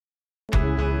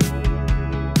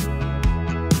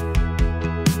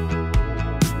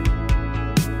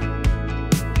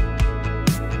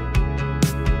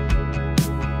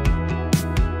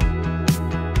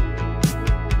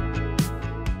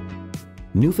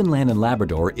Newfoundland and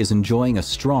Labrador is enjoying a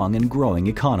strong and growing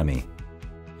economy.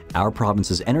 Our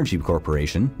province's energy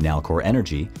corporation, Nalcor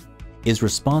Energy, is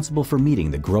responsible for meeting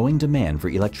the growing demand for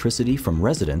electricity from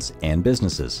residents and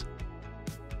businesses.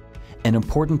 An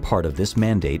important part of this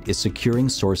mandate is securing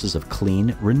sources of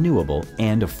clean, renewable,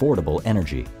 and affordable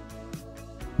energy.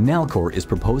 Nalcor is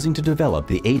proposing to develop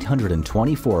the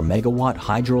 824-megawatt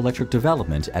hydroelectric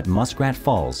development at Muskrat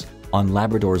Falls on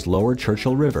Labrador's Lower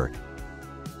Churchill River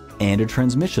and a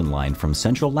transmission line from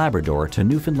central Labrador to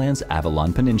Newfoundland's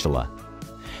Avalon Peninsula.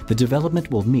 The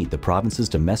development will meet the province's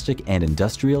domestic and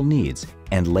industrial needs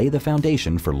and lay the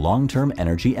foundation for long-term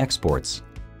energy exports.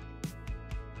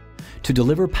 To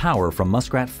deliver power from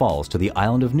Muskrat Falls to the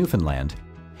island of Newfoundland,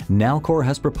 Nalcor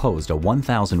has proposed a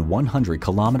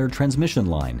 1,100-kilometer transmission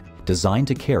line designed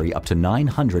to carry up to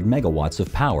 900 megawatts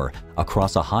of power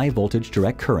across a high-voltage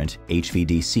direct current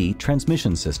HVDC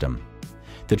transmission system.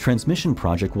 The transmission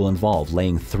project will involve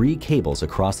laying 3 cables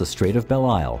across the Strait of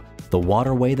Belle, the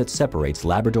waterway that separates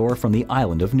Labrador from the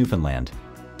island of Newfoundland.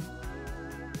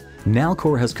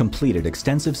 Nalcor has completed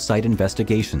extensive site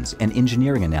investigations and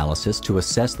engineering analysis to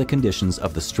assess the conditions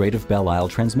of the Strait of Belle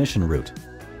transmission route.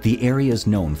 The area is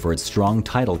known for its strong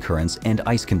tidal currents and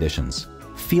ice conditions.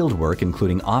 Fieldwork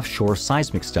including offshore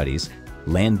seismic studies,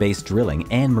 land-based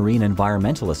drilling, and marine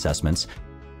environmental assessments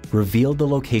revealed the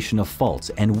location of faults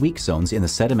and weak zones in the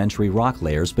sedimentary rock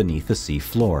layers beneath the sea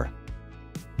floor.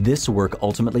 This work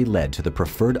ultimately led to the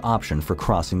preferred option for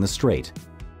crossing the strait,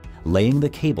 laying the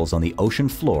cables on the ocean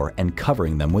floor and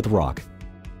covering them with rock.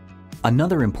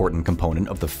 Another important component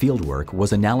of the fieldwork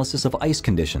was analysis of ice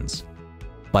conditions.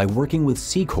 By working with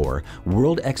Seacor,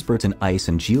 world experts in ice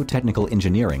and geotechnical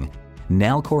engineering,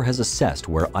 Nalcor has assessed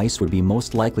where ice would be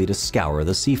most likely to scour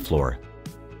the seafloor.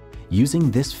 Using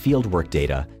this fieldwork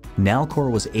data, Nalcor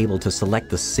was able to select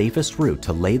the safest route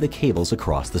to lay the cables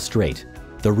across the strait.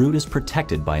 The route is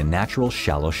protected by a natural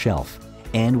shallow shelf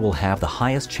and will have the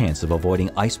highest chance of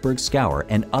avoiding iceberg scour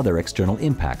and other external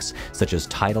impacts such as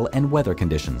tidal and weather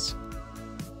conditions.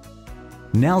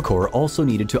 Nalcor also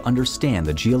needed to understand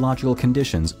the geological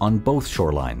conditions on both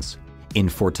shorelines, in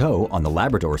Forteau on the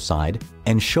Labrador side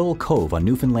and Shoal Cove on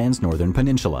Newfoundland's northern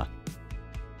peninsula.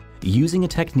 Using a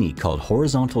technique called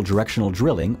horizontal directional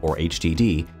drilling, or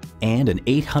HDD, and an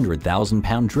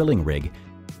 800,000-pound drilling rig,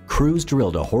 crews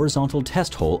drilled a horizontal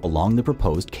test hole along the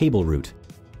proposed cable route.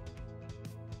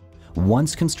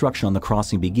 Once construction on the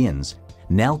crossing begins,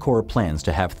 Nalcor plans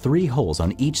to have 3 holes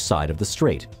on each side of the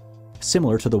strait,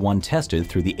 similar to the one tested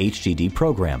through the HDD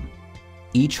program.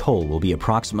 Each hole will be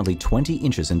approximately 20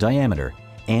 inches in diameter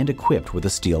and equipped with a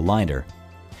steel liner.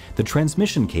 The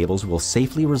transmission cables will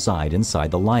safely reside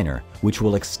inside the liner, which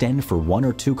will extend for 1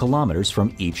 or 2 kilometers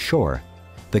from each shore.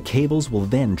 The cables will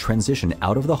then transition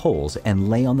out of the holes and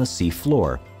lay on the sea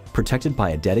floor, protected by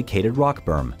a dedicated rock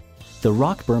berm. The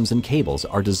rock berms and cables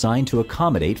are designed to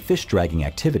accommodate fish dragging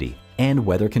activity and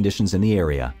weather conditions in the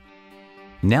area.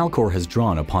 Nalcor has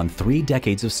drawn upon 3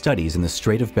 decades of studies in the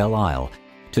Strait of Belle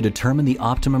to determine the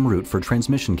optimum route for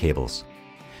transmission cables.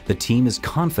 The team is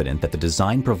confident that the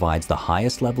design provides the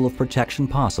highest level of protection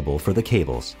possible for the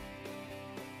cables.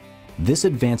 This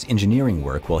advanced engineering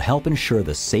work will help ensure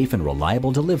the safe and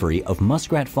reliable delivery of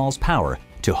Muskrat Falls power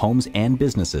to homes and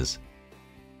businesses.